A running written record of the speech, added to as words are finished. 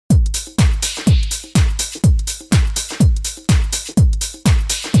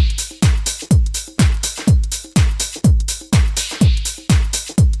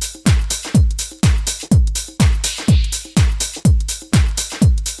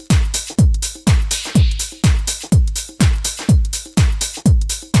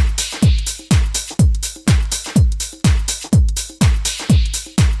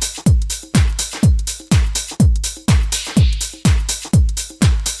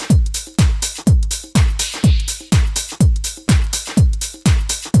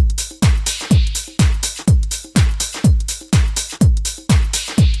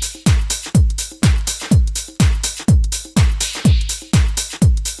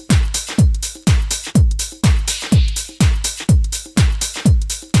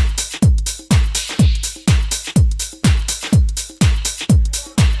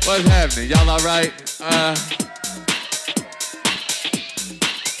What's happening? Y'all all right?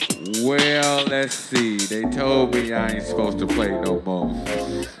 Well, let's see. They told me I ain't supposed to play no more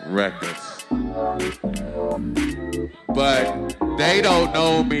records. But they don't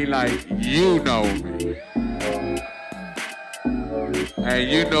know me like you know me.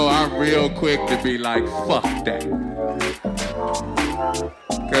 And you know I'm real quick to be like, fuck that.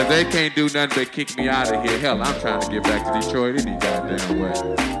 Cause they can't do nothing but kick me out of here. Hell, I'm trying to get back to Detroit any goddamn way.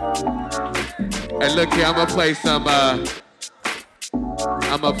 And look here, I'm gonna play something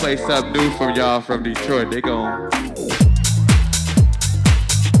new from y'all from Detroit. They gon'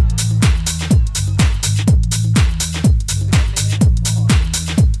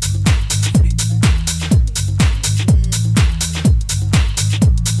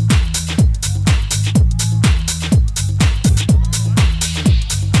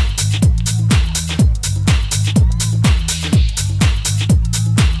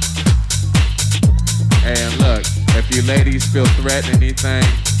 ladies feel threatened, anything,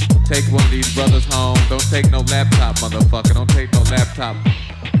 take one of these brothers home. Don't take no laptop, motherfucker. Don't take no laptop.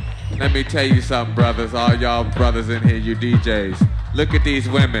 Let me tell you something, brothers. All y'all brothers in here, you DJs. Look at these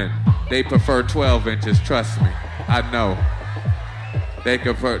women. They prefer 12 inches, trust me. I know. They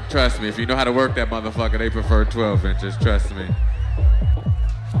prefer, trust me. If you know how to work that motherfucker, they prefer 12 inches, trust me.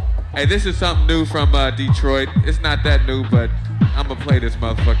 Hey, this is something new from Detroit. It's not that new, but I'm gonna play this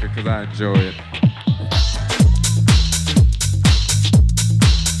motherfucker because I enjoy it.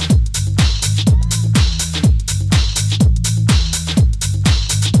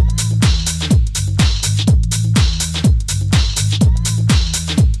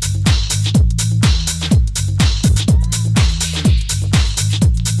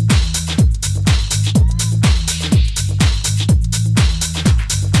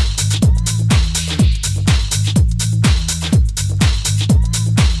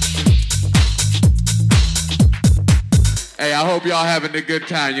 I hope y'all having a good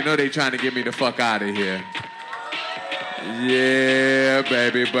time. You know they trying to get me the fuck out of here. Yeah,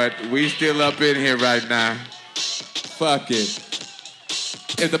 baby, but we still up in here right now. Fuck it.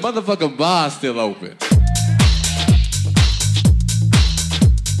 If the motherfucking bar's still open.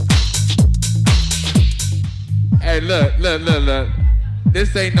 Hey, look.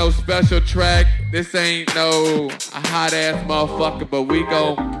 This ain't no special track. This ain't no hot ass motherfucker, but we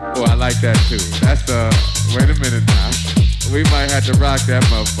gon'... Oh, I like that too. That's wait a minute now. We might have to rock that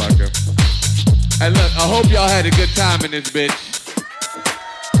motherfucker. Hey, look, I hope y'all had a good time in this bitch.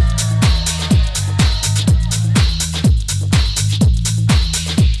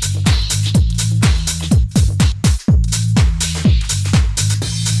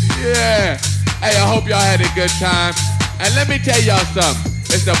 Yeah. Hey, I hope y'all had a good time. And let me tell y'all something.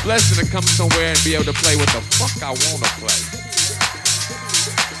 It's a blessing to come somewhere and be able to play what the fuck I want to play.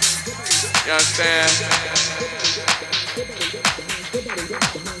 You understand?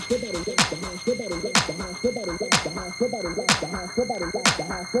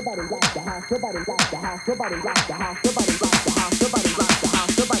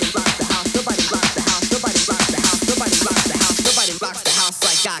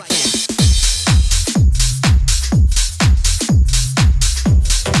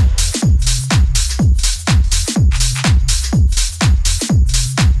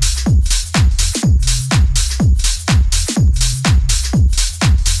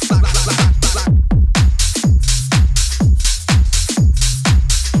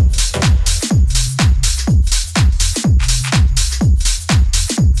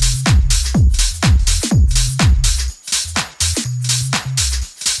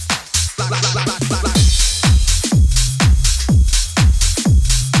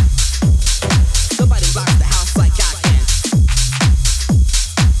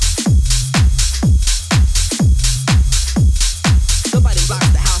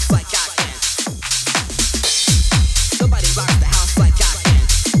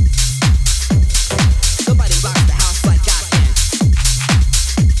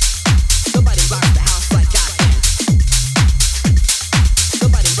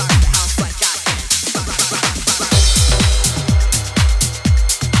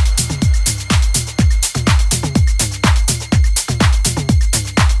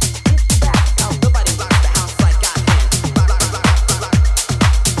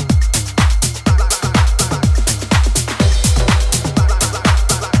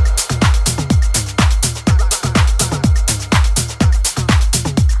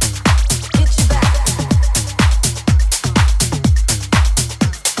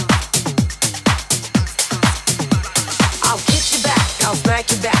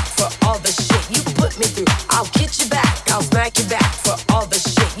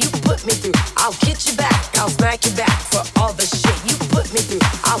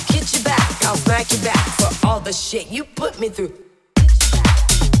 I'll get you back, I'll smack you back for all the shit you put me through.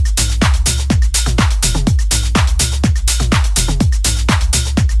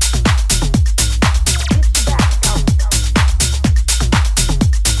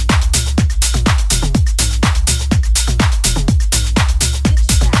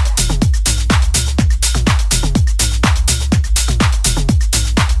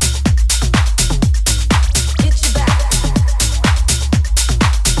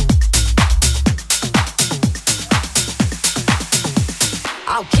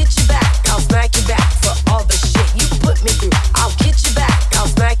 I'll get you back, I'll smack you back for all the shit you put me through. I'll get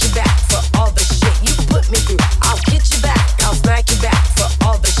you back, I'll smack you back for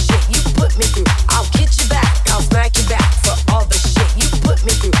all the shit you put me through. I'll get you back, I'll smack you back for all the shit you put me through. I'll get you back, I'll smack you back for all the shit you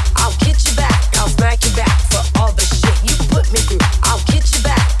put me through. I'll get you back, I'll smack you back for all the shit you put me through. I'll get you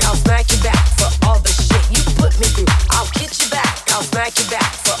back, I'll smack you back for all the shit you put me through. I'll get you back, I'll smack you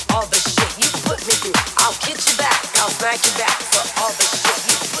back for all the shit you put me through. I'll get you back, I'll smack you back for all the shit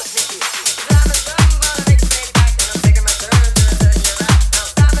you put me through.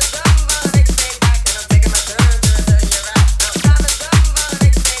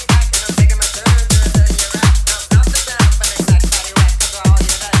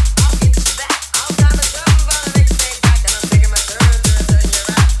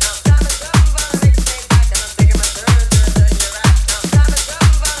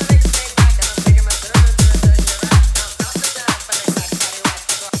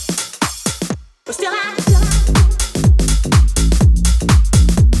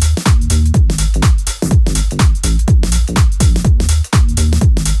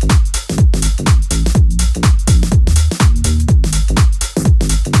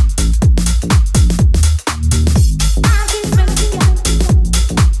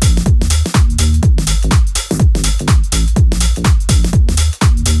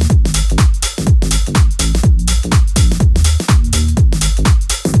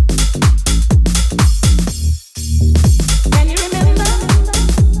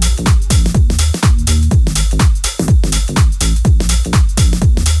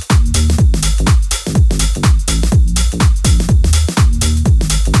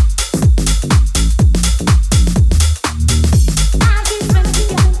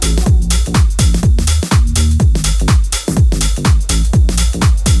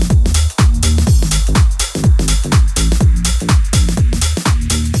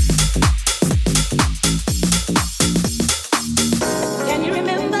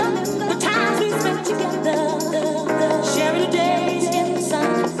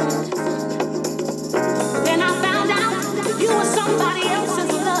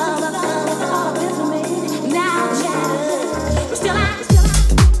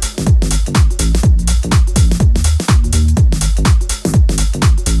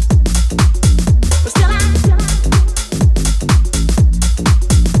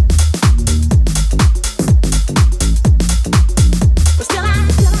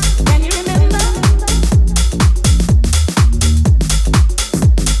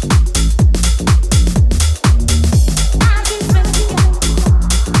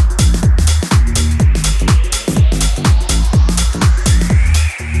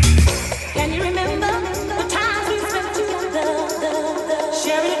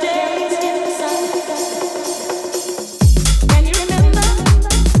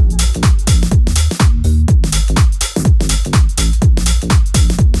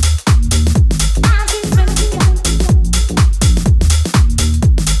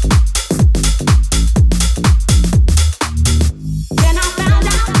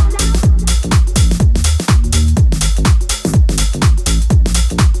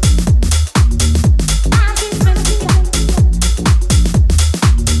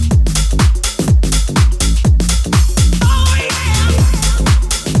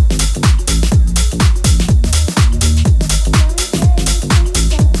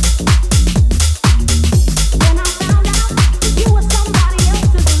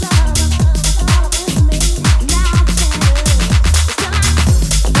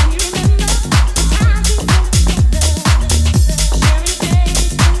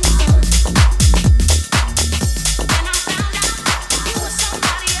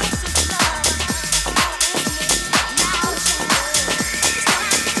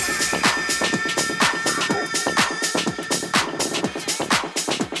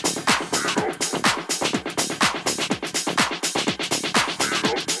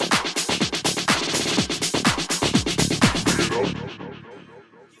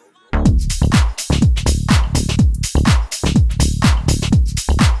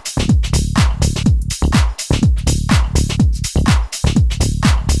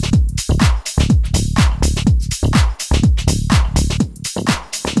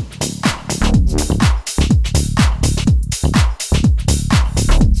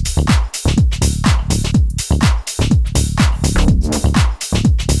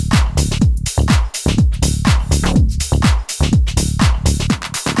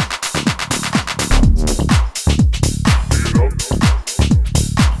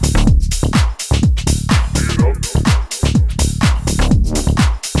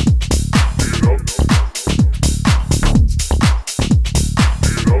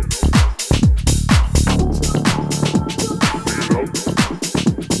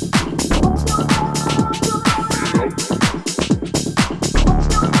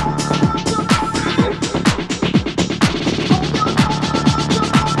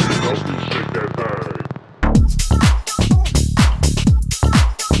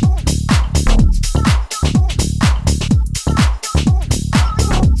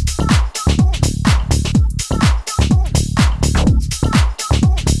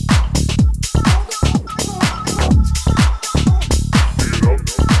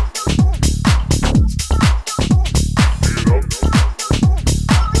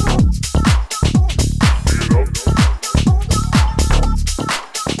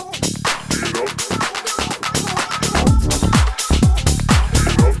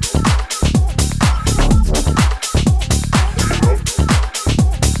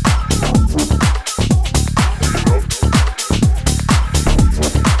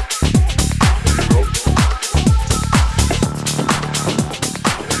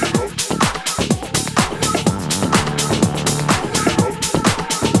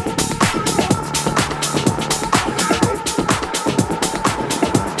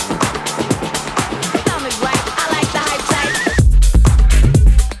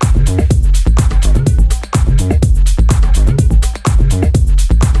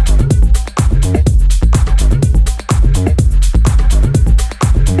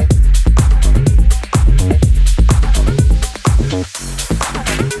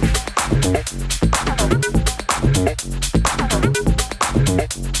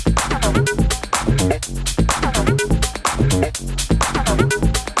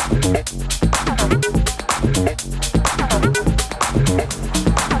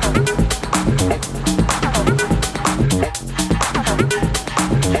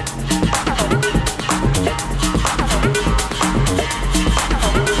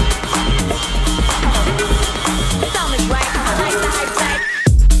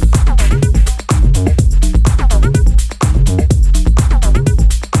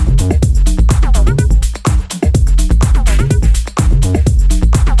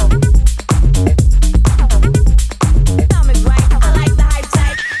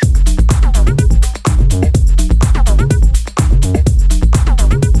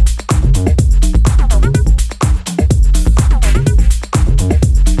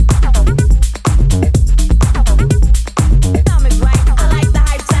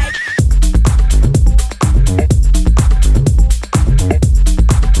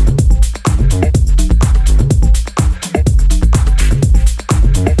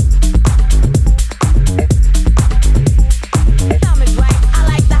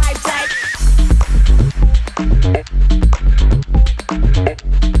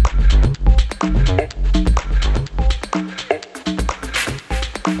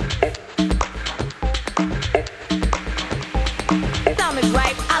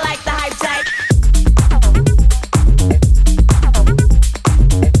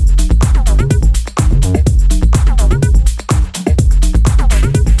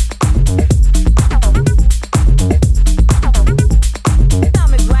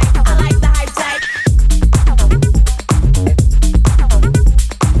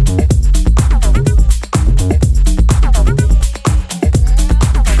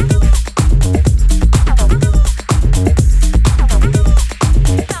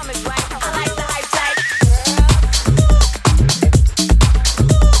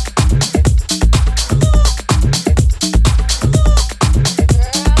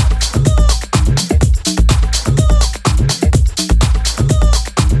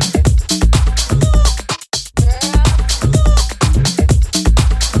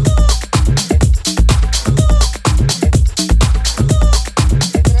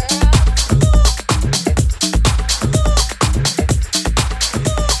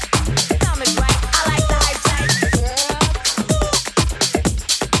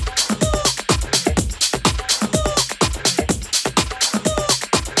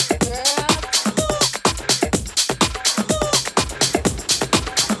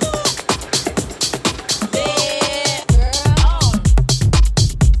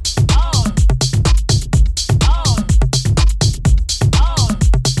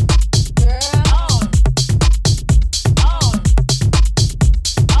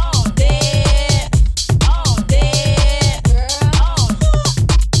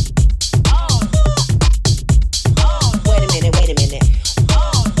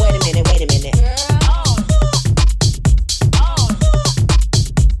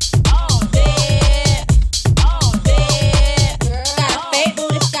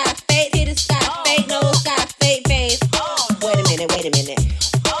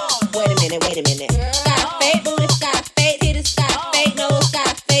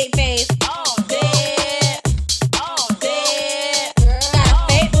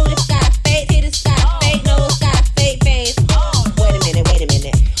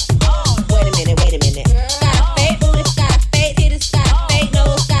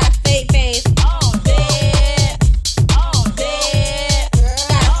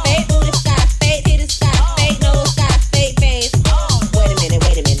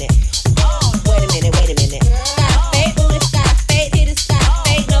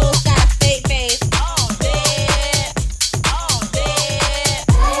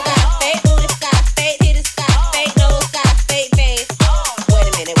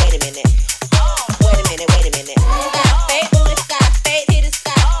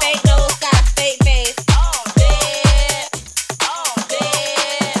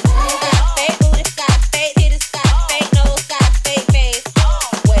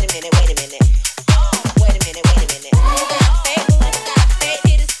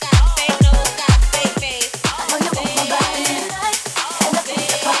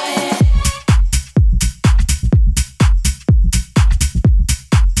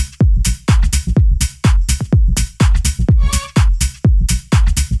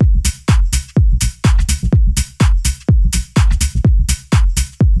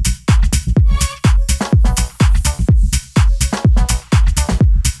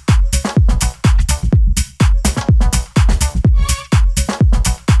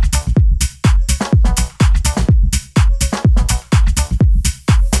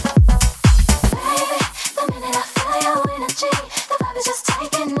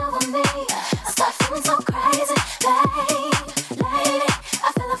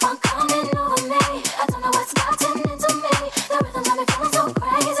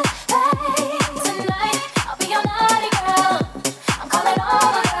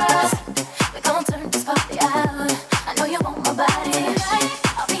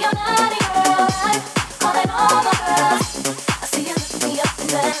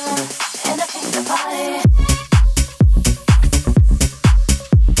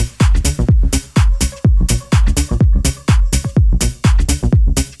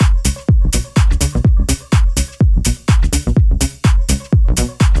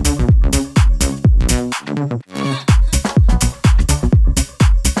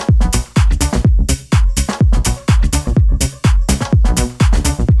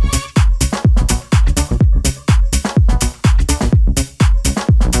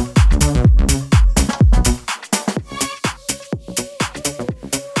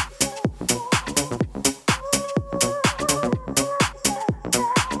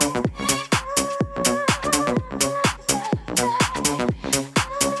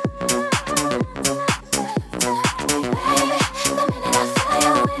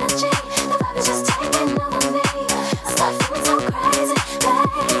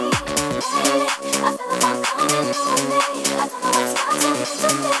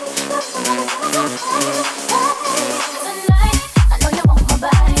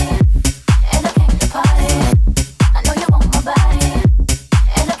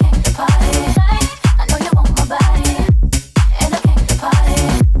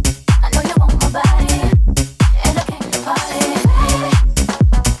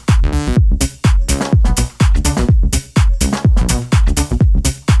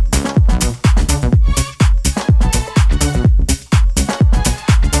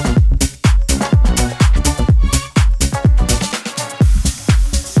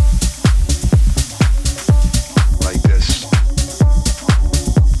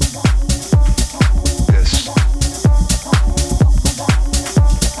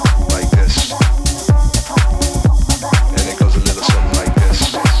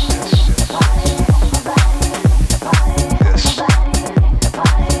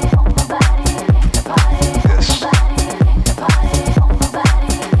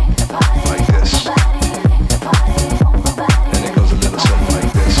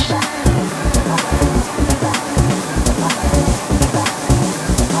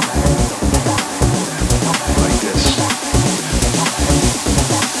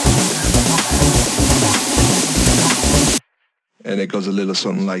 goes a little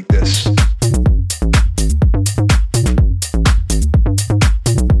something like this.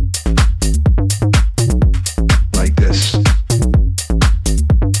 Like this.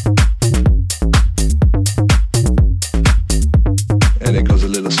 And it goes a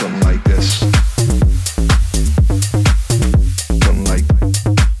little something like this. Something like.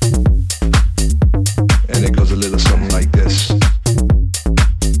 And it goes a little something like this.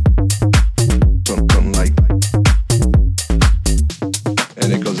 Something like.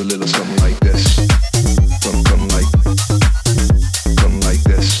 And it goes a little something like this. Something like. Something like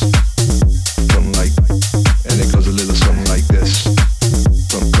this. Something like. And it goes a little something like this.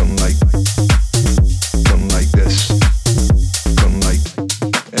 Something like. Something like this. Something like.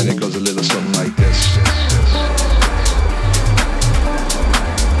 And it goes a little something like this.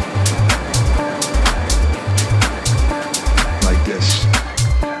 Like this.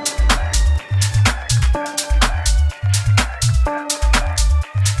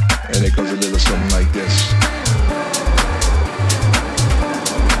 And it goes a little something like this.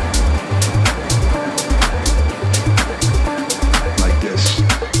 Like this.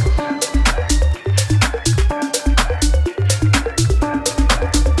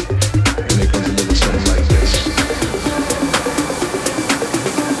 And it goes a little something like this.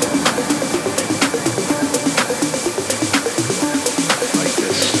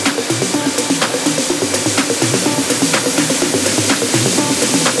 Like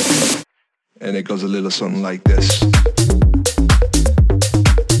this. And it goes a little something like this.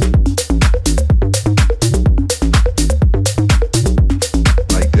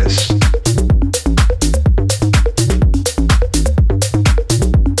 Like this.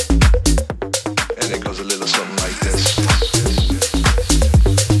 And it goes a little something like this.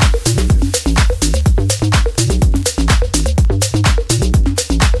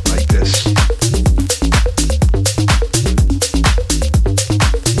 Like this.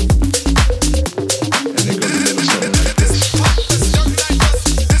 And it goes a little something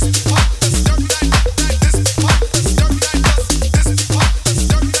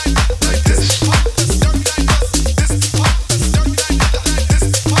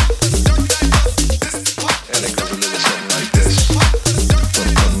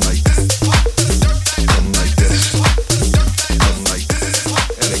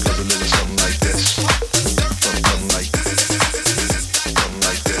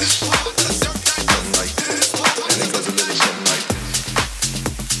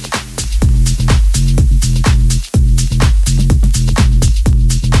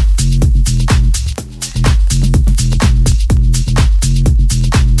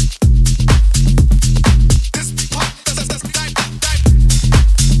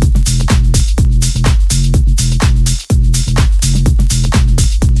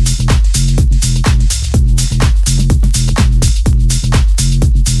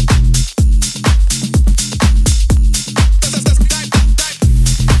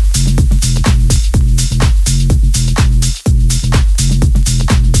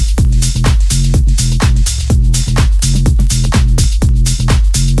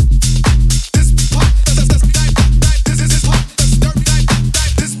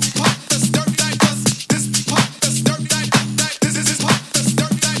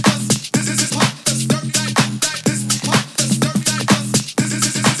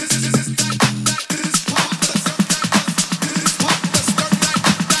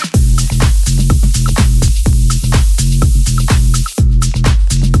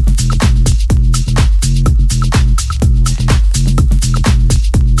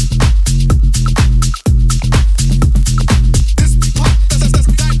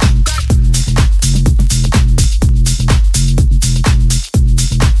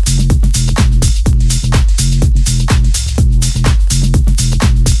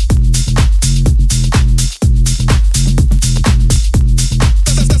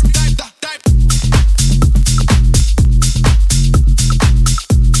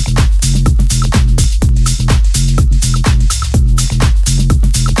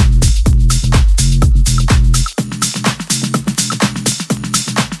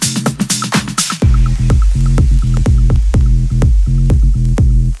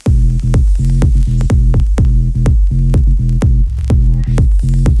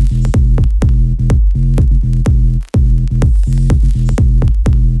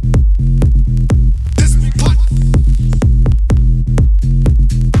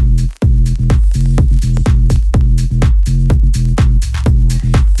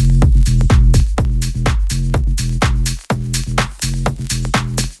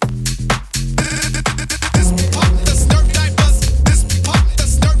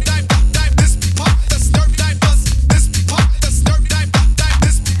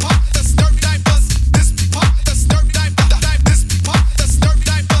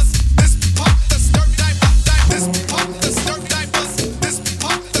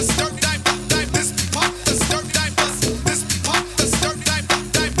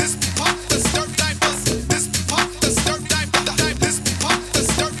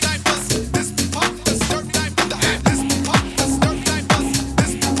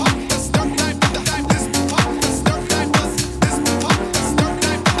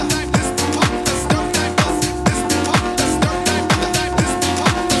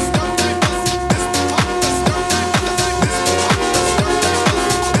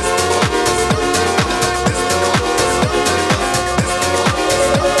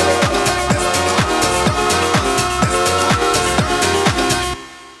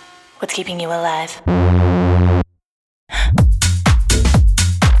What's keeping you alive?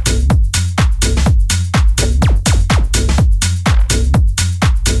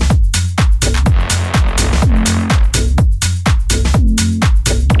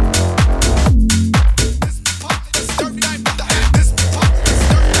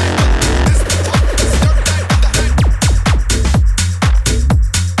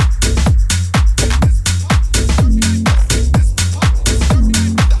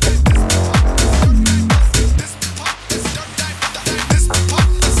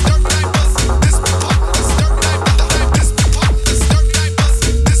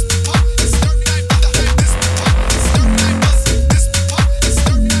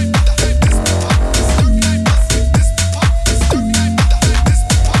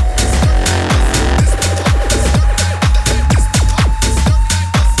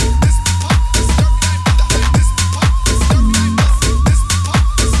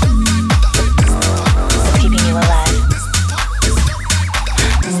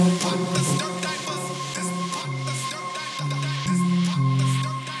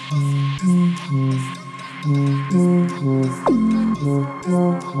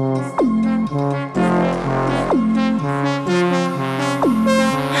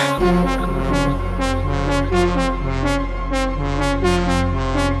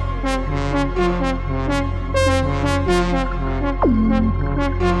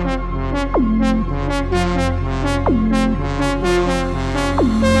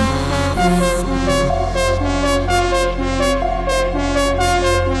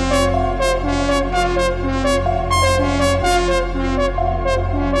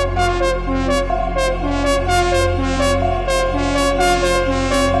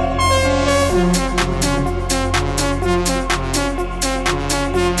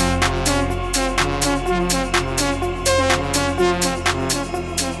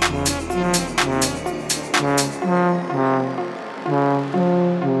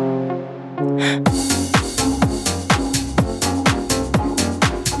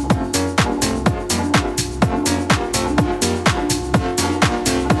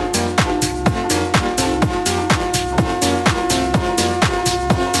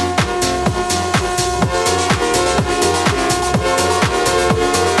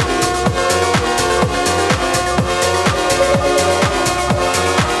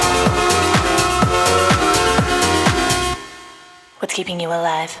 What's keeping you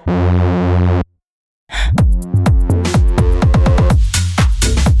alive?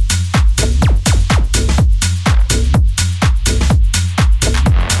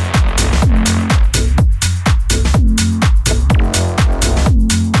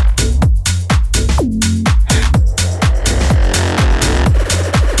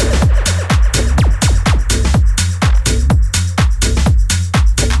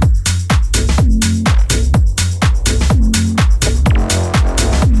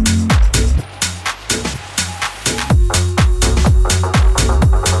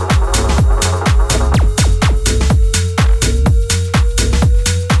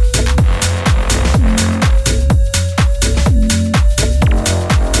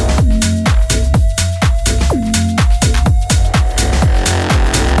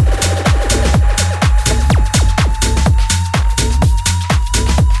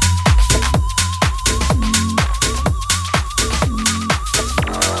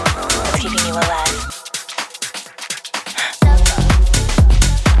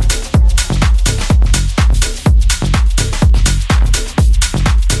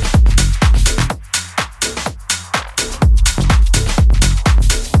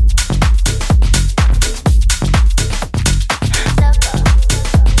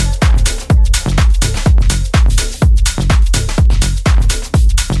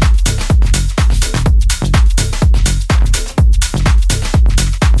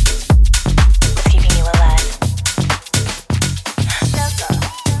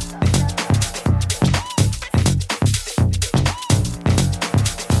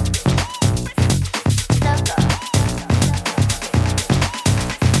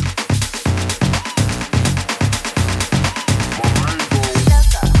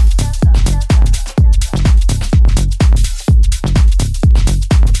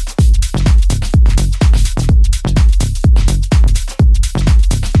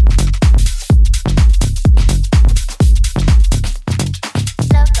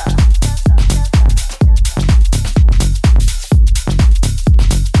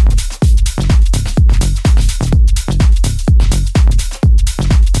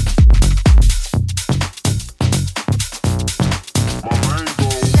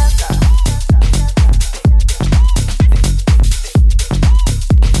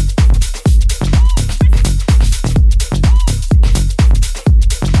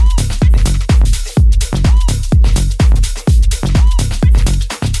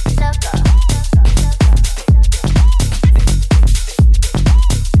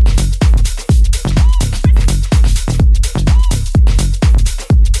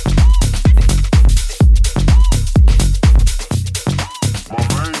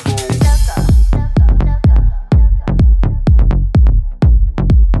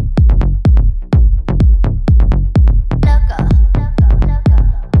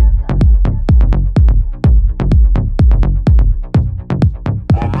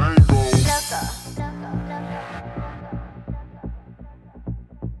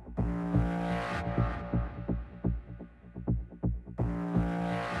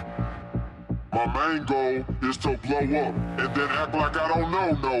 My main goal is to blow up and then act like I don't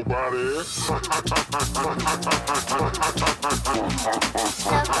know nobody.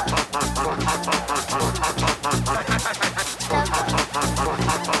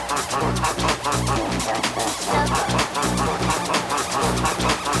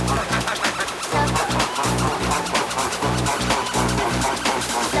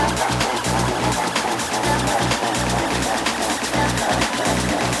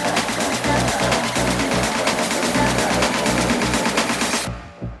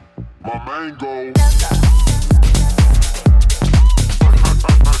 My main goal.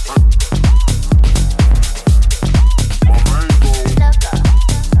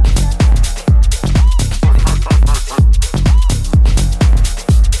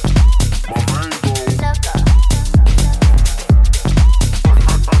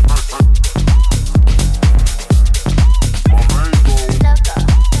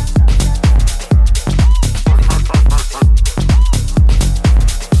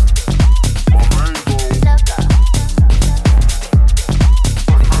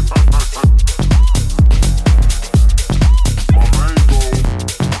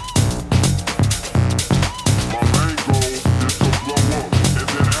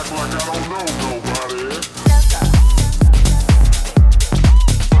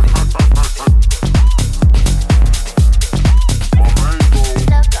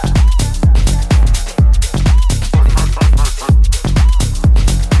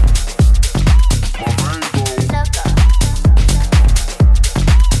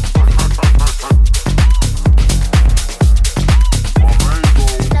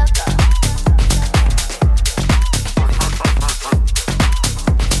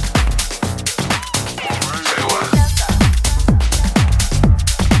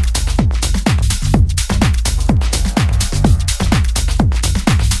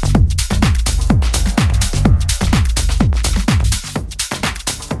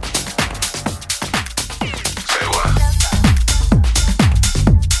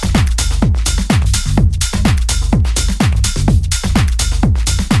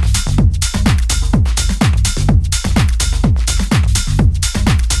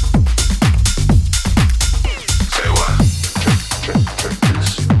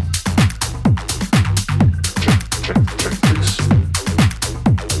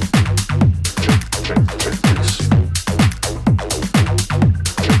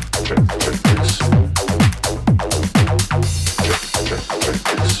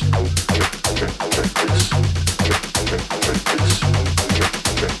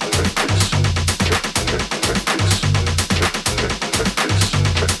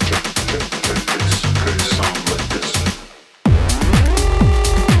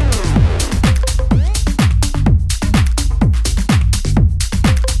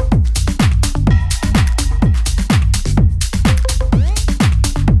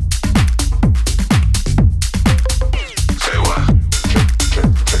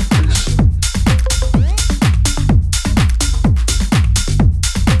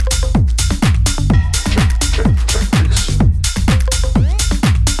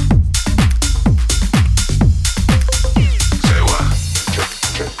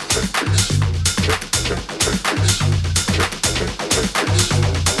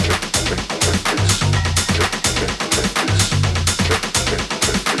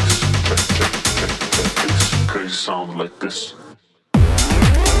 Sound like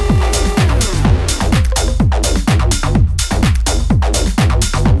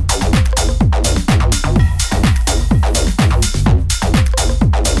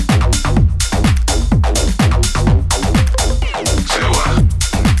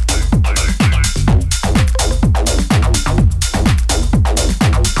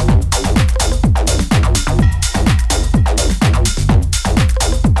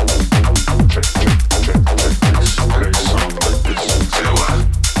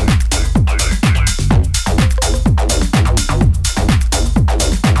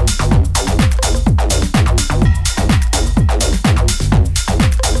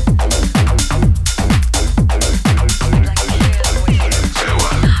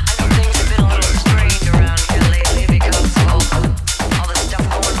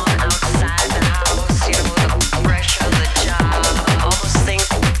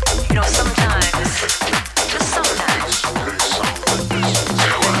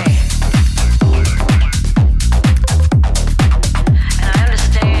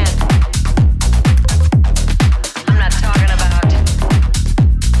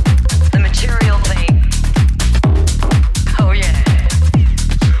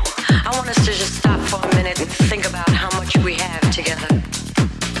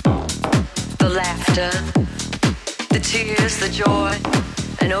laughter, the tears, the joy,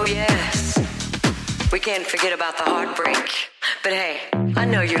 and oh yes, we can't forget about the heartbreak. But hey, I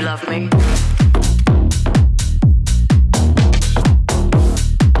know you love me.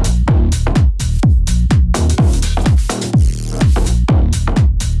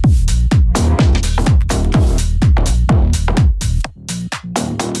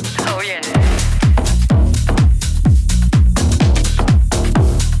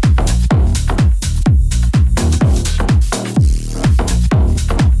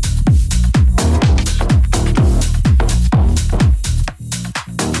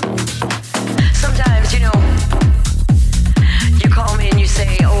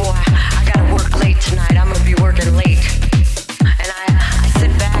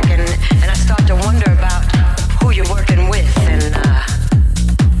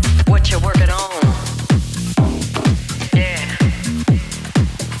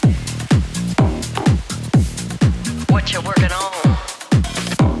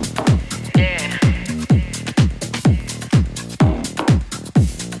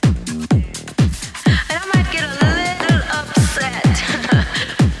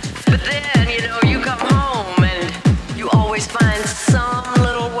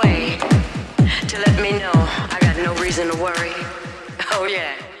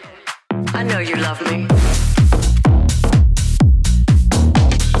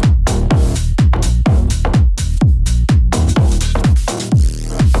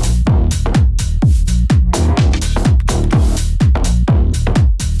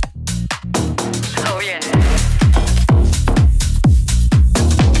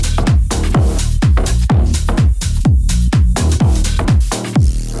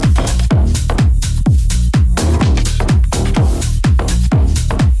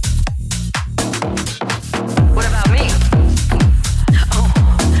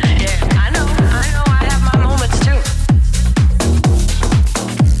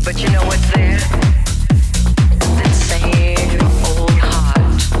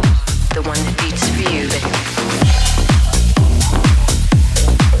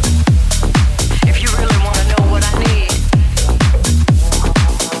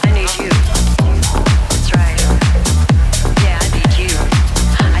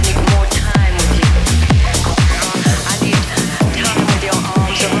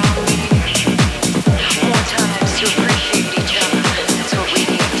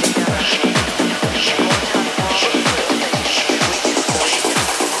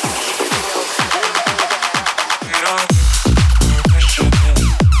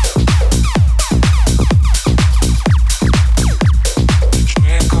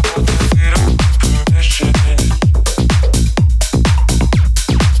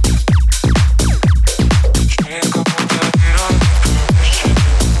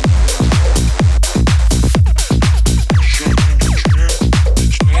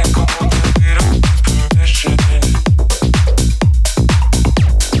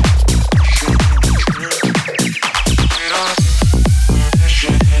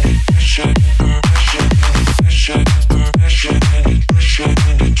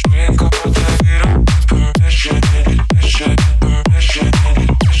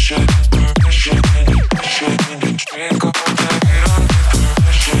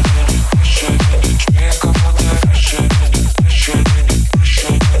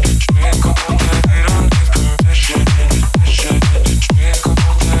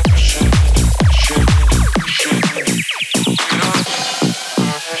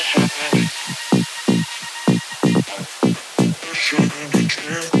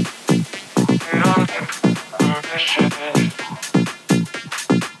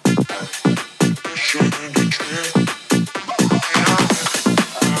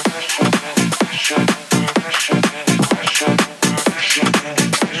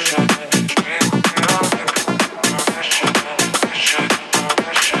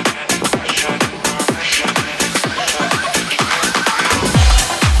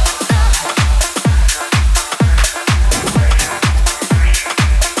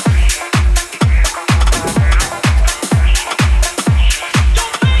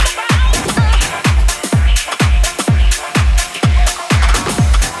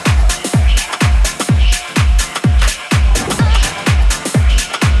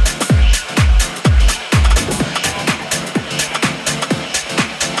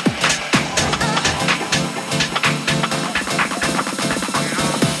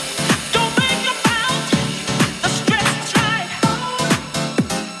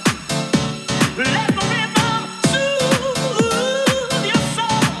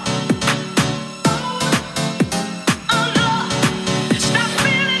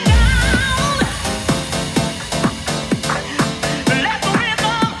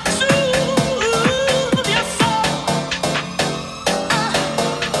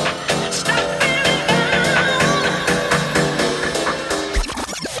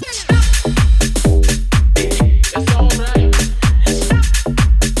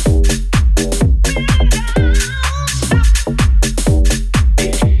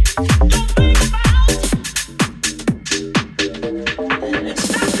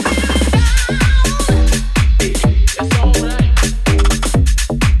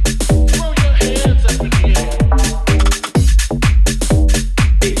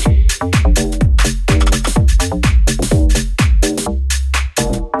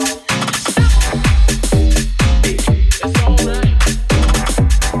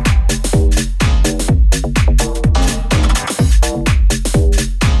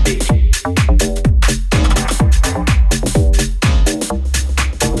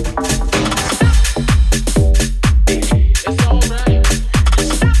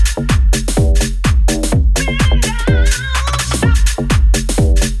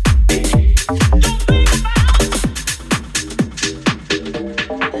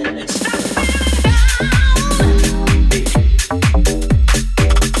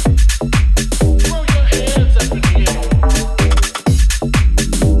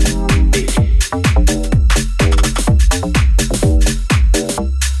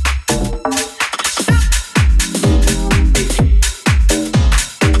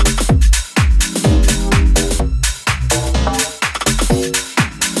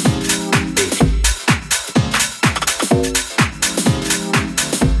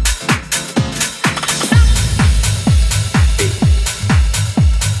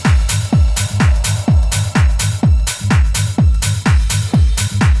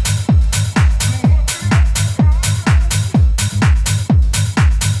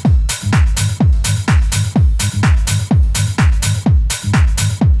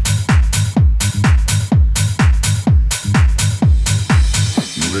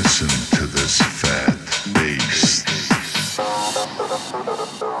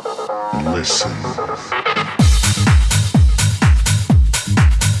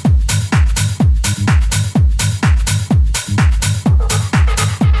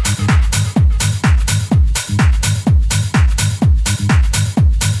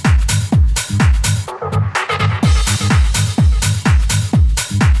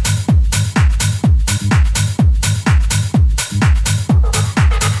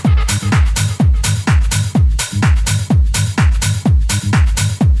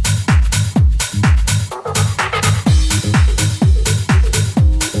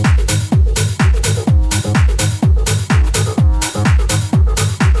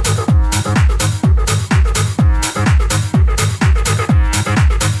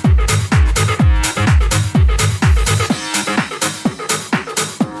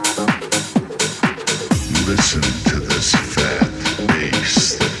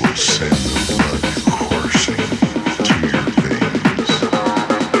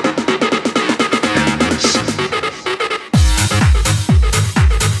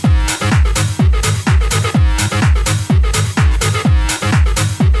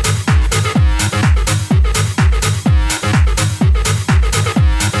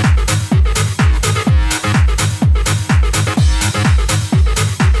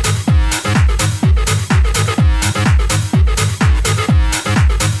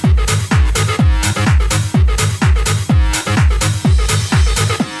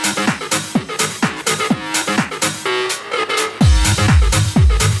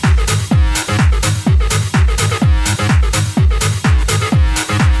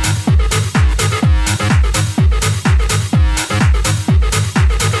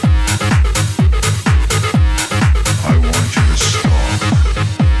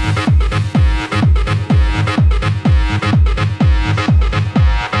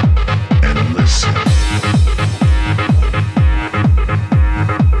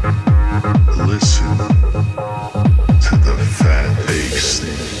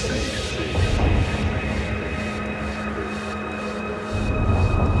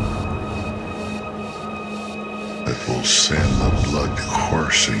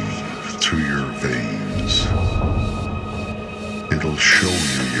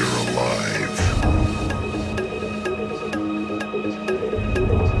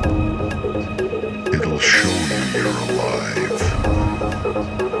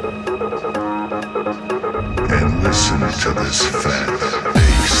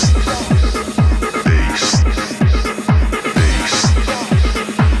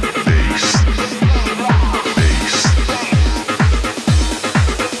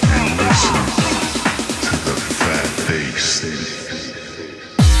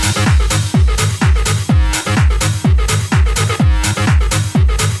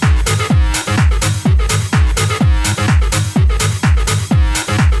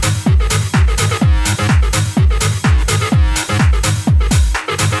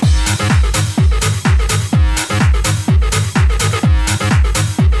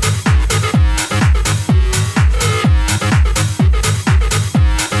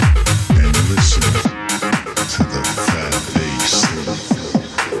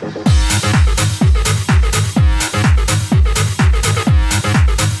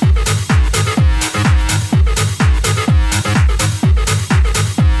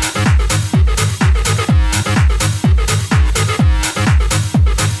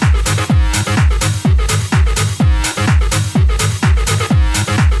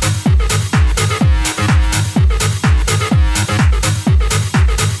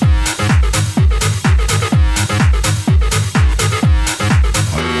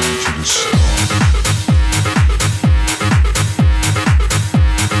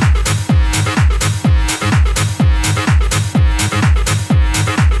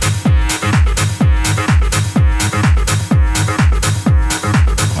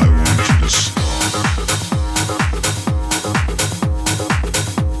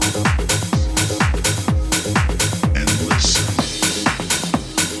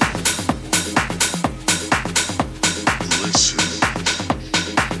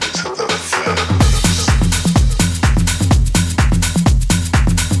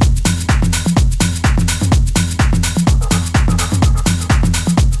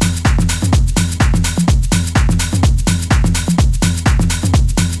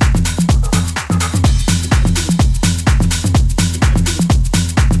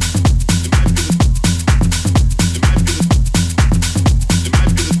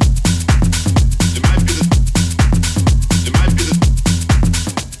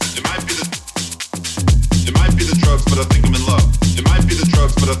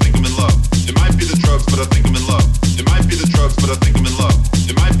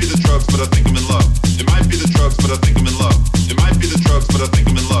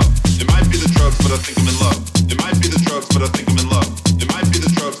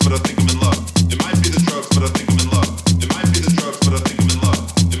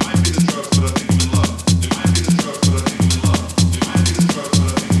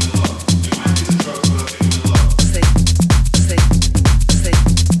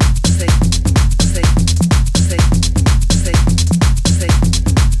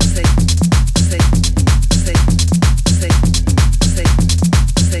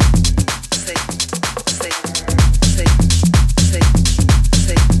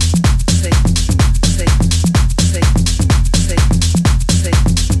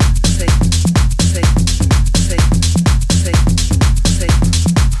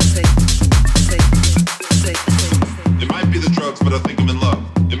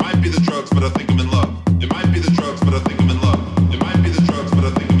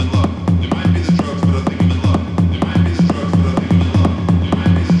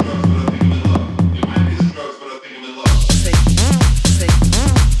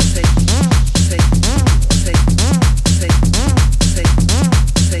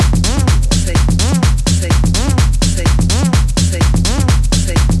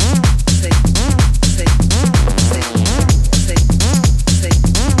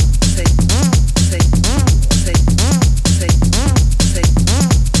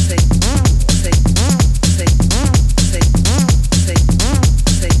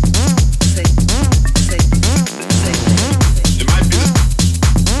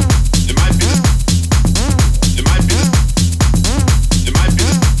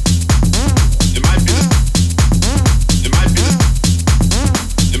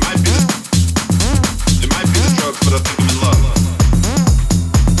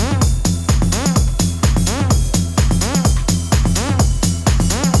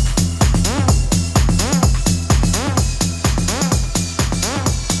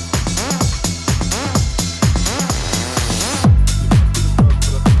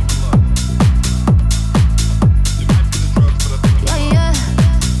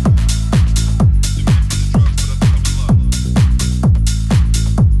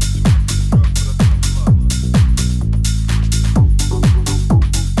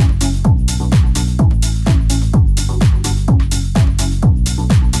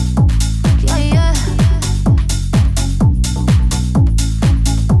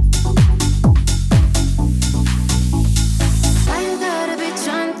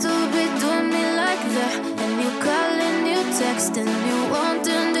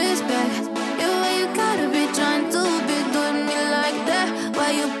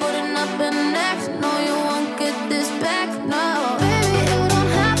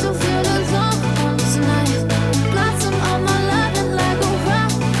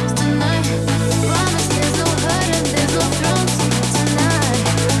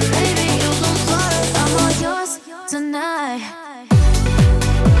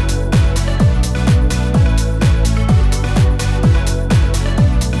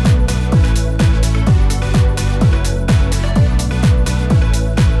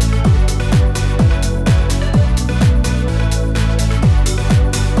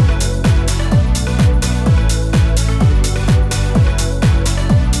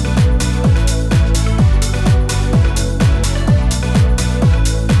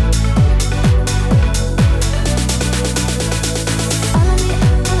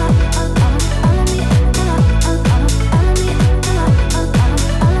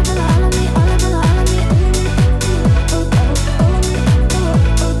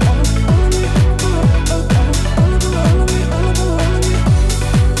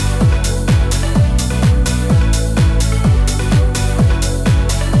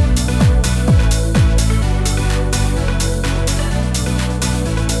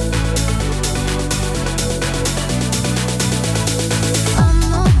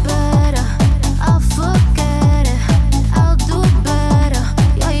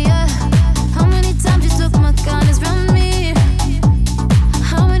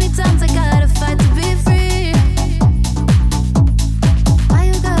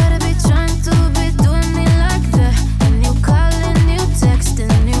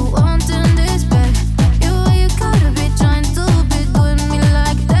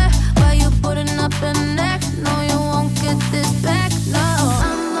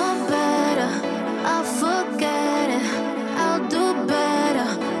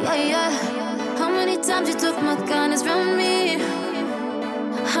 times you took my kindness from me?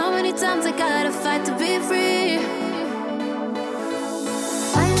 How many times I gotta fight to be free?